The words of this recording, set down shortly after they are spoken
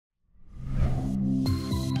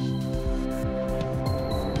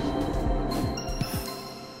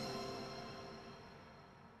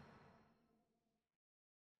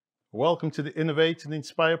Welcome to the Innovate and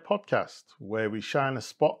Inspire podcast, where we shine a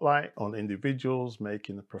spotlight on individuals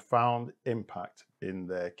making a profound impact in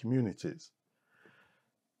their communities.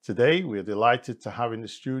 Today, we're delighted to have in the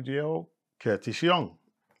studio Curtis Young,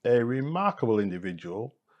 a remarkable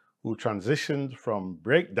individual who transitioned from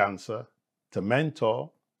breakdancer to mentor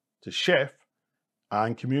to chef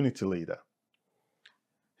and community leader.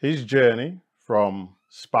 His journey from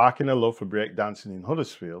sparking a love for breakdancing in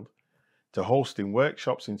Huddersfield to hosting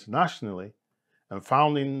workshops internationally and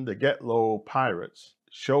founding the Get Low Pirates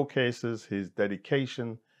showcases his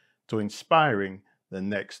dedication to inspiring the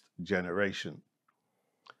next generation.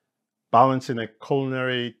 Balancing a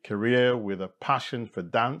culinary career with a passion for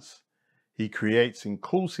dance, he creates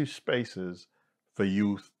inclusive spaces for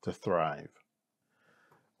youth to thrive.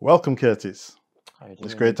 Welcome, Curtis.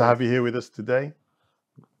 It's great to have you here with us today.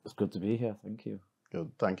 It's good to be here. Thank you.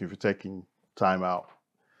 Good. Thank you for taking time out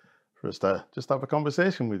for us to just have a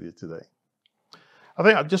conversation with you today. I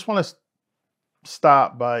think I just want to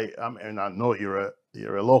start by, I know you're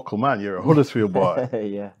a local man, you're a Huddersfield boy,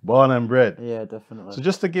 Yeah. Born and bred. Yeah, definitely. So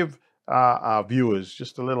just to give our viewers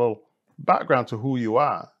just a little background to who you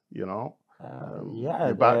are, your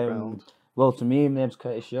background. Well, to me, my name's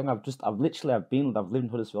Curtis Young. I've lived in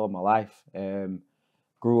Huddersfield all my life.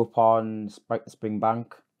 Grew up on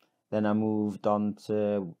Springbank, then I moved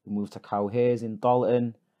to Cowhays in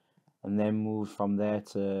Dalton, and then moved from there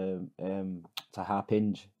to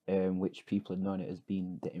Harpinge, which people have known it as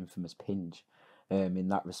being the infamous Pinge, in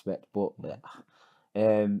that respect. But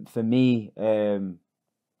for me,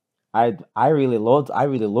 I really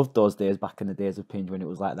loved those days back in the days of Pinge when it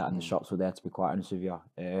was like that, and the shops were there. To be quite honest with you,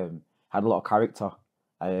 had a lot of character.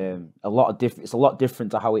 It's a lot different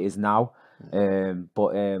to how it is now.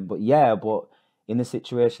 But in the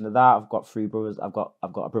situation of that, I've got three brothers. I've got a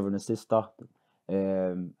brother and a sister.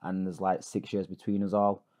 And there's like 6 years between us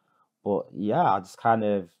all. But yeah,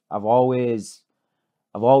 I've always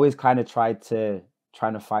kind of trying to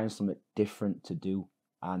find something different to do.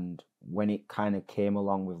 And when it kind of came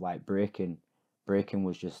along with like breaking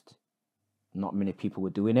was just not many people were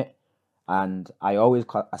doing it. And I always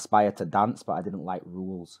aspired to dance, but I didn't like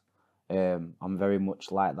rules. I'm very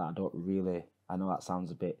much like that. I know that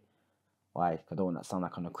sounds a bit like, I don't want that to sound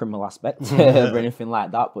like on a criminal aspect or anything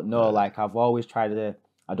like that, but no, like I've always I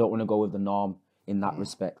don't want to go with the norm in that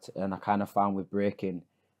respect. And I kind of found with breaking,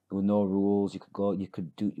 there were no rules.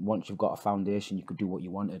 Once you've got a foundation, you could do what you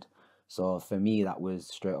wanted. So for me, that was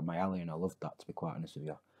straight up my alley, and I loved that, to be quite honest with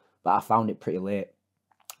you. But I found it pretty late.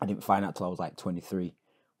 I didn't find out till I was like 23.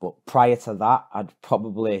 But prior to that, I'd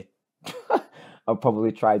probably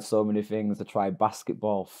tried so many things. I tried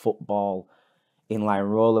basketball, football, inline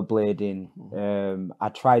rollerblading. I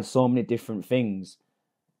tried so many different things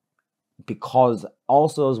because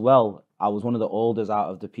also as well, I was one of the oldest out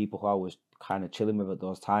of the people who I was kind of chilling with at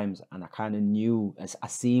those times, and I kind of knew, I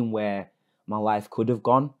seen where my life could have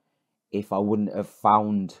gone if I wouldn't have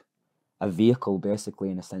found a vehicle, basically,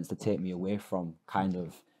 in a sense, to take me away from kind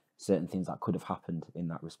of certain things that could have happened in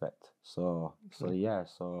that respect. So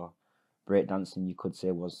breakdancing, you could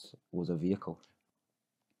say, was a vehicle.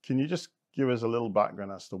 Can you just give us a little background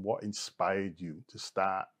as to what inspired you to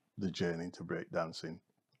start the journey into breakdancing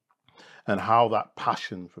and how that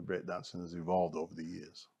passion for breakdancing has evolved over the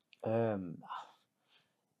years?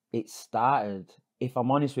 It started, if I'm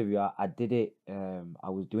honest with you, I did it, I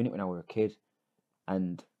was doing it when I was a kid.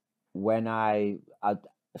 And when I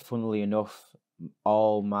funnily enough,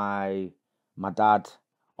 all my dad,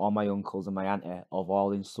 all my uncles and my auntie have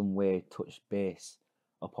all in some way touched base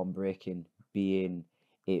upon breaking, being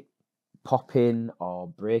it popping or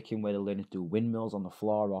breaking where they learn to do windmills on the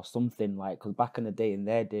floor or something, like, because back in their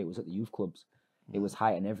day, it was at the youth clubs. It was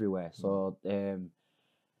heightened everywhere. So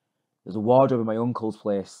there's a wardrobe in my uncle's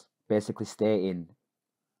place, basically stating,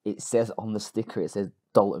 it says on the sticker, it says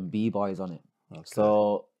Dalton B-Boys on it. Okay.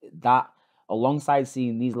 So that, alongside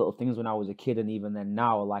seeing these little things when I was a kid, and even then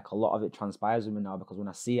now, like, a lot of it transpires with me now, because when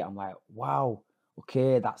I see it, I'm like, wow,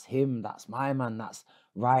 okay, that's him, that's my man, that's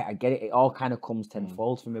right, I get it. It all kind of comes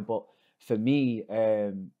tenfold for me. But for me,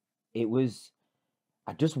 it was,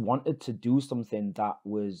 I just wanted to do something that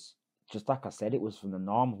was, just like I said, it was from the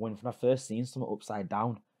norm. When I first seen something upside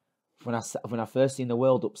down, when I first seen the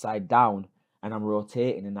world upside down, and I'm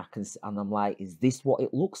rotating, and I'm like, is this what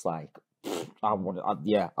it looks like? I want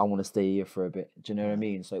to stay here for a bit. Do you know what I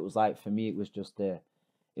mean? So it was like, for me, it was just it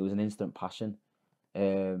was an instant passion.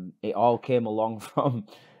 It all came along from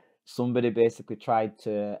somebody basically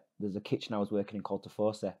there's a kitchen I was working in called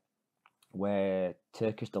Tafose, where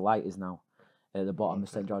Turkish Delight is now, at the bottom of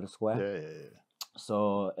St. George's Square. Yeah.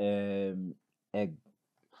 So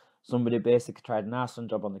Somebody basically tried an arson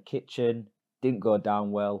job on the kitchen, didn't go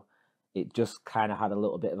down well. It just kind of had a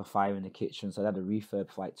little bit of a fire in the kitchen, so I had a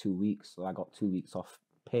refurb for like 2 weeks. So I got 2 weeks off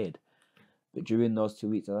paid. But during those 2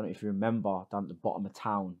 weeks, I don't know if you remember, down at the bottom of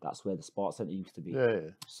town, that's where the sports centre used to be.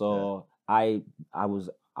 Yeah. So I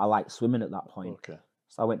liked swimming at that point. Okay.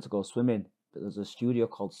 So I went to go swimming. But there's a studio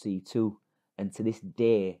called C2, and to this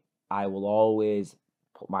day, I will always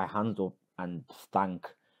put my hands up and thank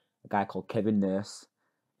a guy called Kevin Nurse,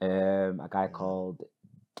 a guy called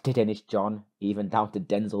Dennis John, even down to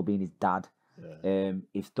Denzel being his dad. Yeah.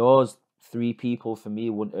 If those 3 people for me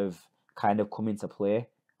wouldn't have kind of come into play,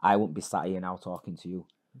 I wouldn't be sat here now talking to you.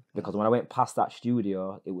 Because when I went past that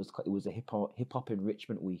studio, it was a hip hop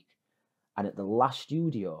enrichment week, and at the last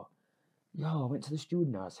studio, I went to the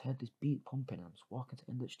studio. I heard this beat pumping. I'm just walking to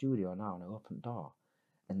the end of the studio now, and I open the door,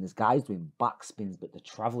 and there's guys doing backspins, but they're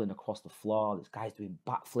traveling across the floor. There's guys doing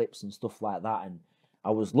backflips and stuff like that, and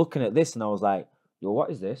I was looking at this, and I was like, "Yo, what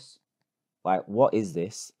is this? Like, what is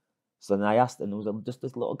this?" So then I asked, and there was just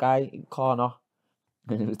this little guy in the corner,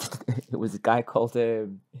 and it was a guy called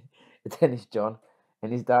Dennis John,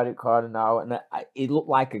 and he's down in the corner now, and it looked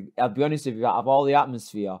like I'll be honest with you, out of all the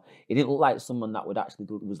atmosphere, it didn't look like someone that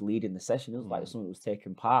was leading the session. It was like someone that was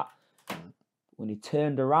taking part. When he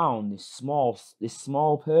turned around, this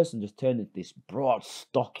small person just turned into this broad,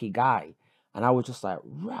 stocky guy, and I was just like,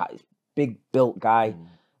 right, big built guy,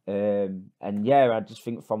 and yeah, I just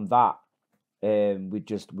think from that,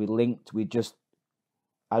 we linked.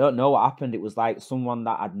 I don't know what happened. It was like someone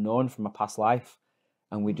that I'd known from a past life,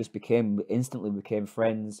 and we just instantly became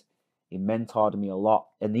friends. He mentored me a lot,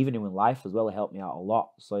 and even in life as well, he helped me out a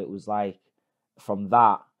lot. So it was like, from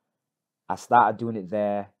that, I started doing it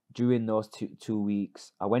there. During those 2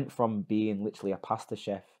 weeks, I went from being literally a pasta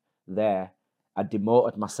chef there. I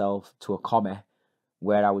demoted myself to a commie,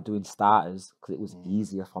 where I was doing starters because it was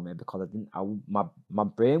easier for me, because my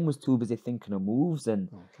brain was too busy thinking of moves and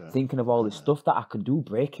thinking of all this stuff that I could do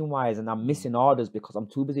breaking wise, and I'm missing orders because I'm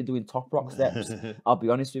too busy doing top rock steps. I'll be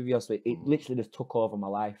honest with you, so it literally just took over my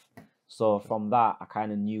life. So from that, I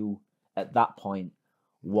kind of knew at that point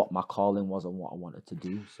what my calling was and what I wanted to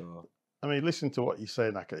do. So I mean, listen to what you're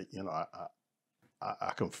saying. I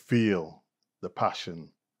can feel the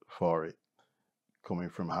passion for it coming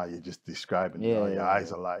from how you're just describing it. Your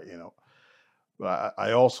eyes are like, But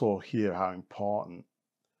I also hear how important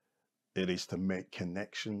it is to make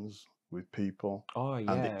connections with people, and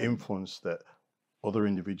the influence that other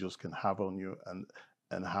individuals can have on you,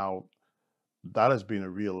 and how that has been a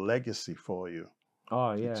real legacy for you.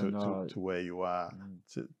 To where you are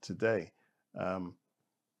today.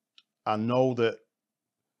 I know that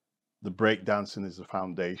the breakdancing is the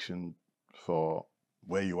foundation for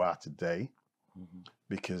where you are today,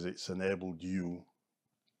 because it's enabled you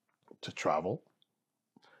to travel.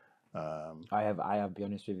 I have be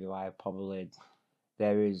honest with you, I've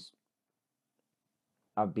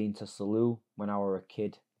been to Salou when I was a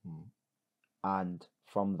kid, and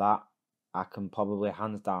from that, I can probably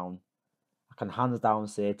hands down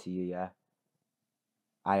say to you,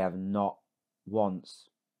 I have not once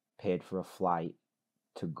paid for a flight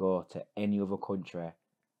to go to any other country,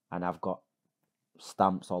 and I've got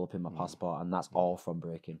stamps all up in my passport, and that's all from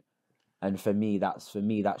breaking. And for me, that's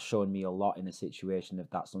shown me a lot in a situation,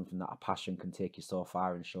 if that's something that a passion can take you so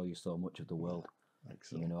far and show you so much of the world.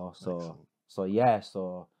 Excellent.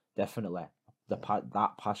 So definitely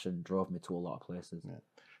that passion drove me to a lot of places.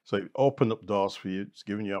 So it opened up doors for you. It's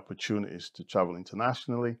given you opportunities to travel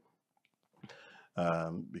internationally,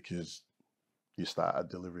 because you started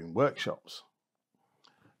delivering workshops.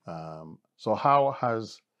 So how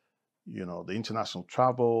has, the international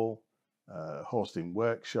travel, hosting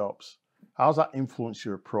workshops, how's that influenced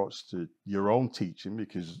your approach to your own teaching?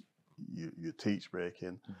 Because you teach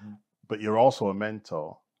breaking, but you're also a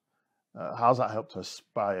mentor. How's that helped to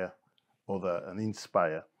inspire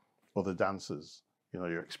other dancers?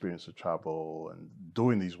 Your experience of travel and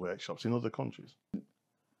doing these workshops in other countries.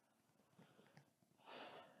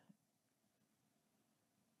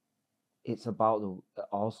 It's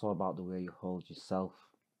also about the way you hold yourself,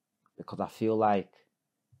 because I feel like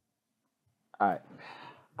I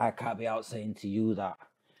can't be out saying to you that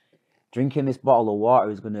drinking this bottle of water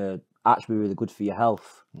is going to actually be really good for your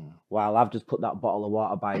health, while I've just put that bottle of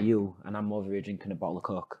water by you and I'm over here drinking a bottle of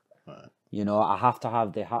Coke. Right. I have to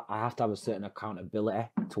have a certain accountability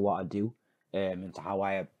to what I do, and to how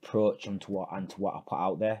I approach and to what I put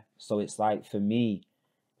out there. So it's like, for me,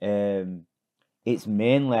 it's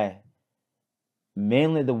mainly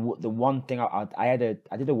the one thing I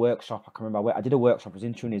did a workshop. I can remember I did a workshop. I was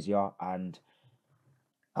in Tunisia, and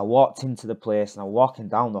I walked into the place and I'm walking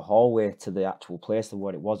down the hallway to the actual place of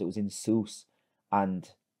what it was. It was in Seuss, and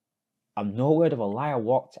I'm no word of a lie. I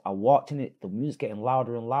walked in it. The music's getting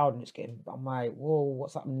louder and louder, and I'm like, whoa,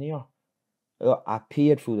 what's happening here? I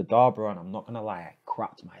peered through the door, bro, and I'm not gonna lie, I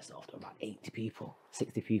crapped myself to about 80 people,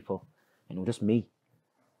 60 people, and it was just me.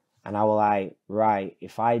 And I was like, right,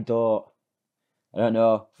 if I don't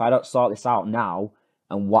sort this out now,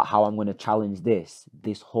 and how I'm gonna challenge this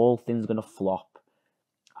whole thing's gonna flop.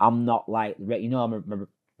 I'm not like, my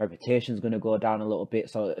reputation's gonna go down a little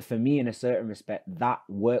bit. So for me, in a certain respect, that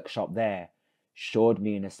workshop there showed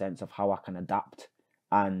me in a sense of how I can adapt.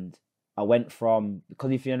 And I went from,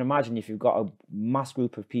 because if you can imagine, if you've got a mass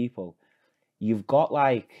group of people, you've got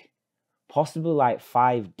like possibly like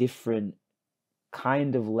 5 different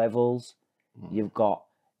kind of levels. You've got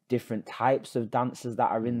different types of dancers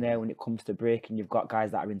that are in there when it comes to breaking. You've got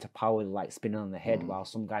guys that are into power, like spinning on the head, while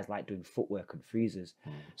some guys like doing footwork and freezes.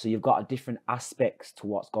 So you've got a different aspects to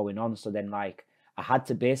what's going on. So then like I had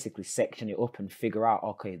to basically section it up and figure out,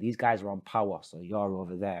 okay, these guys are on power, so you're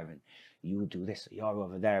over there, and you do this, so you're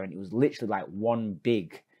over there. And it was literally like one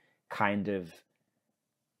big kind of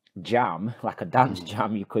jam, like a dance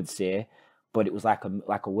jam, you could say, but it was like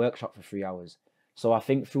a workshop for 3 hours. So I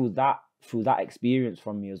think through that experience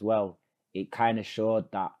from me as well, it kind of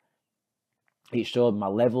showed my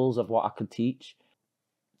levels of what I could teach.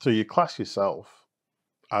 So you class yourself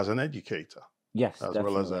as an educator, yes, as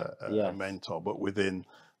well as a mentor, but within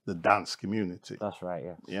the dance community. That's right.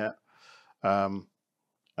 Yeah. I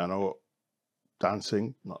know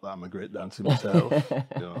dancing. Not that I'm a great dancer myself.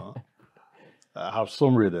 I have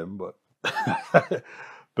some rhythm, but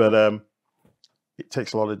it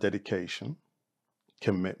takes a lot of dedication,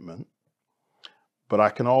 commitment. But I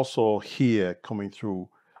can also hear coming through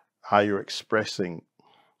how you're expressing,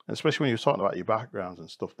 especially when you're talking about your backgrounds and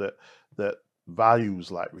stuff, that values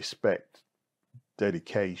like respect,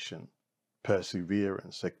 dedication,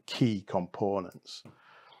 perseverance are key components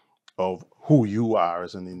of who you are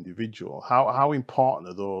as an individual. How important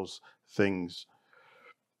are those things,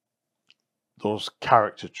 those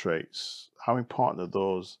character traits? How important are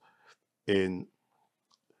those in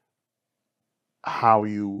how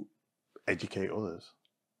you educate others?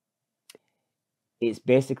 It's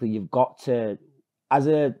basically, you've got to, as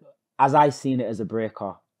I seen it as a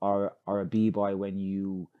breaker or a b-boy, when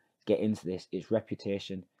you get into this, it's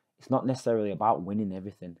reputation. It's not necessarily about winning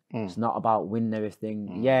everything. It's not about winning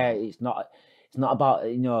everything. Yeah, it's not about,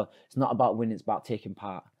 it's not about winning, it's about taking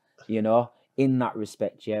part, in that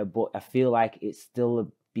respect. Yeah, but I feel like it's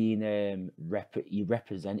still being you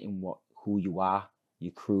representing who you are,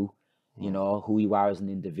 your crew, who you are as an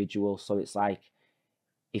individual. So it's like,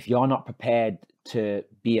 if you're not prepared to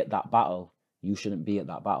be at that battle, you shouldn't be at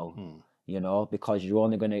that battle, because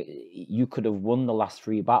you could have won the last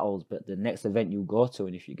 3 battles, but the next event you go to,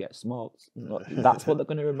 and if you get smoked, that's what they're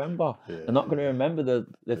going to remember. They're not going to remember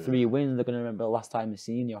the 3 wins. They're going to remember the last time they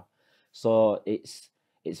seen you. So it's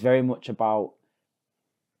very much about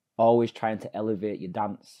always trying to elevate your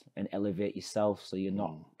dance and elevate yourself, so you're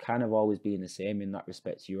not kind of always being the same in that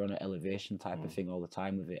respect. So you're on an elevation type of thing all the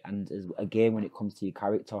time with it. And again, when it comes to your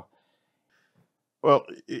character. Well,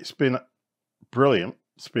 it's been brilliant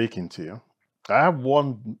speaking to you. I have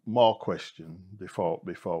one more question before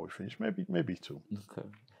we finish, maybe 2. Okay.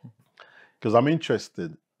 Because I'm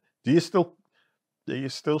interested. Are you still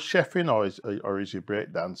chefing, or is your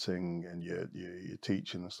breakdancing and your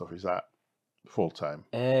teaching and stuff, is that full time?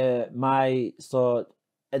 So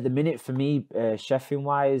at the minute for me, chefing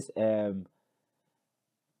wise, if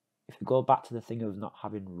you go back to the thing of not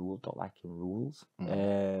having rules, not liking rules,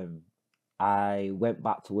 I went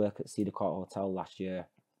back to work at Cedar Court Hotel last year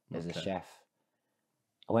as a chef.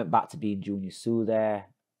 I went back to being junior sous there,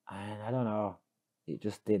 and I don't know, it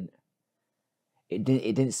just didn't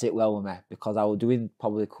sit well with me, because I was doing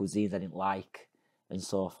probably cuisines I didn't like and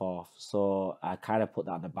so forth. So I kind of put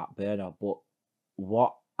that on the back burner. But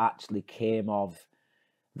what actually came of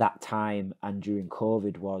that time and during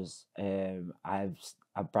COVID was I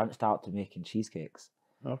branched out to making cheesecakes.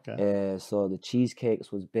 Okay. So the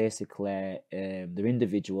cheesecakes was basically they're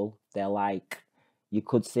individual. They're like, you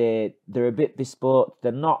could say they're a bit bespoke.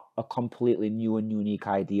 They're not a completely new and unique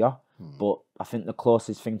idea, but I think the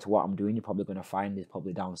closest thing to what I'm doing you're probably going to find is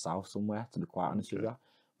probably down south somewhere, to be quite honest with you.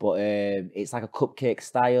 But it's like a cupcake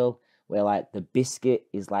style, where like the biscuit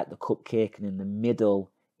is like the cupcake, and in the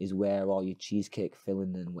middle is where all your cheesecake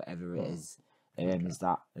filling and whatever it is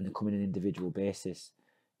that, and they come in an individual basis.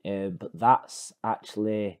 But that's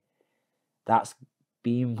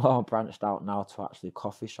being more branched out now to actually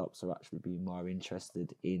coffee shops are actually being more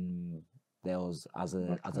interested in those as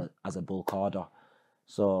a bulk order.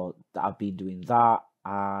 So I've been doing that,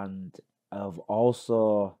 and I've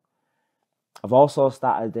also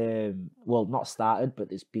started, well, not started,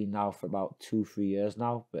 but it's been now for about 2-3 years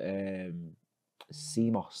now. But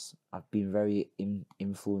CMOS, I've been very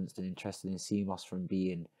influenced and interested in CMOS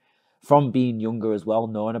from being younger as well,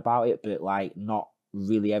 knowing about it, but like not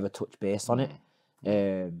really ever touch base on it.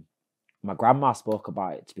 My grandma spoke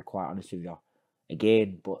about it, to be quite honest with you,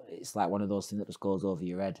 again, but it's like one of those things that just goes over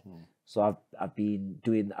your head. So I've been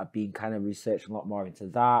kind of researching a lot more into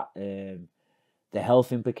that, the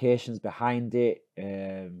health implications behind it.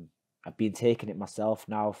 I've been taking it myself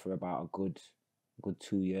now for about a good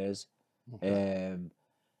 2 years.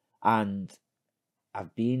 And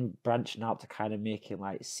I've been branching out to kind of making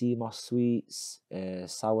like CMOS sweets,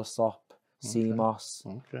 soursop, CMOS.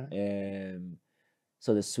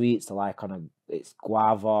 So the sweets are like it's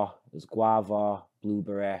guava, there's guava,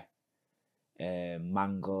 blueberry,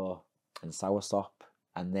 mango, and soursop.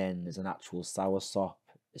 And then there's an actual soursop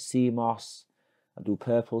CMOS. I do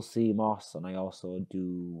purple CMOS, and I also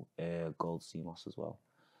do gold CMOS as well.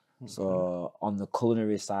 So on the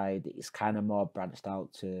culinary side, it's kind of more branched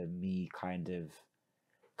out to me kind of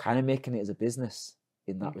making it as a business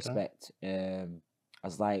in that respect.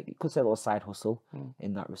 As like, you could say a little side hustle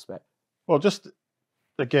in that respect. Well, just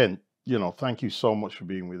again, thank you so much for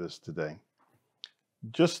being with us today.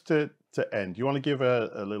 Just to end, do you want to give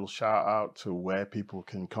a little shout out to where people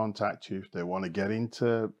can contact you if they want to get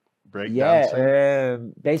into breakdancing? Yeah,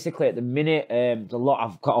 basically at the minute, I've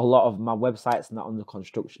got a lot of my websites not under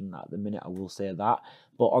construction at the minute, I will say that.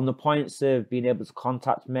 But on the points of being able to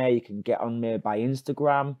contact me, you can get on me by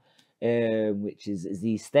Instagram, which is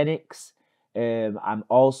Zsthenix. I'm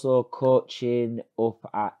also coaching up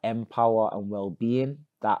at Empower and Wellbeing.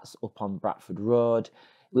 That's up on Bradford Road,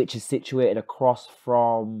 which is situated across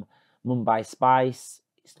from Mumbai Spice.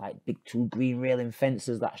 It's like big 2 green railing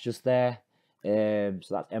fences that's just there. So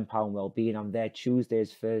that's Empower and Wellbeing. I'm there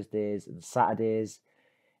Tuesdays, Thursdays, and Saturdays.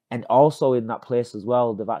 And also in that place as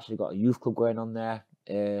well, they've actually got a youth club going on there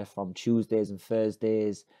from Tuesdays and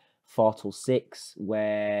Thursdays, 4 till 6,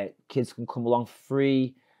 where kids can come along for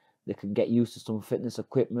free. They can get used to some fitness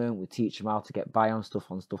equipment. We teach them how to get by on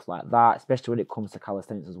stuff like that, especially when it comes to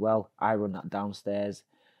calisthenics as well. I run that downstairs.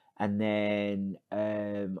 And then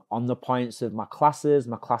on the points of my classes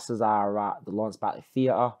are at the Lawrence Bartley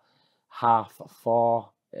Theatre,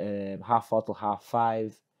 4:30 till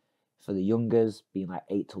 5:30 for the youngers, being like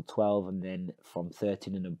 8 till 12, and then from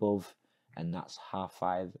 13 and above, and that's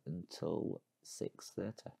 5:30 until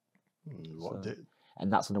 6:30.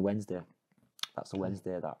 And that's on a Wednesday. That's a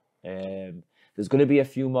Wednesday. That there's going to be a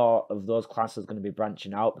few more of those classes going to be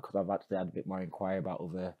branching out, because I've actually had a bit more inquiry about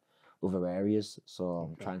other areas, so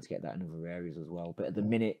I'm trying to get that in other areas as well. But at the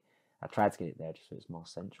minute, I tried to get it there just so it's more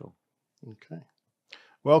central. Okay.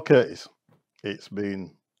 Well, Curtis, it's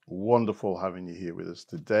been wonderful having you here with us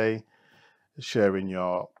today, sharing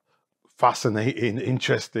your fascinating,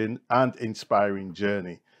 interesting, and inspiring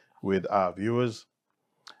journey with our viewers.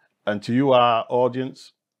 And to you, our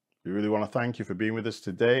audience, we really want to thank you for being with us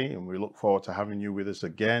today, and we look forward to having you with us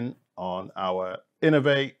again on our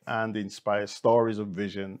Innovate and Inspire Stories of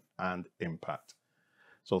Vision and Impact.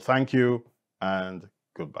 So thank you and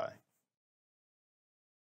goodbye.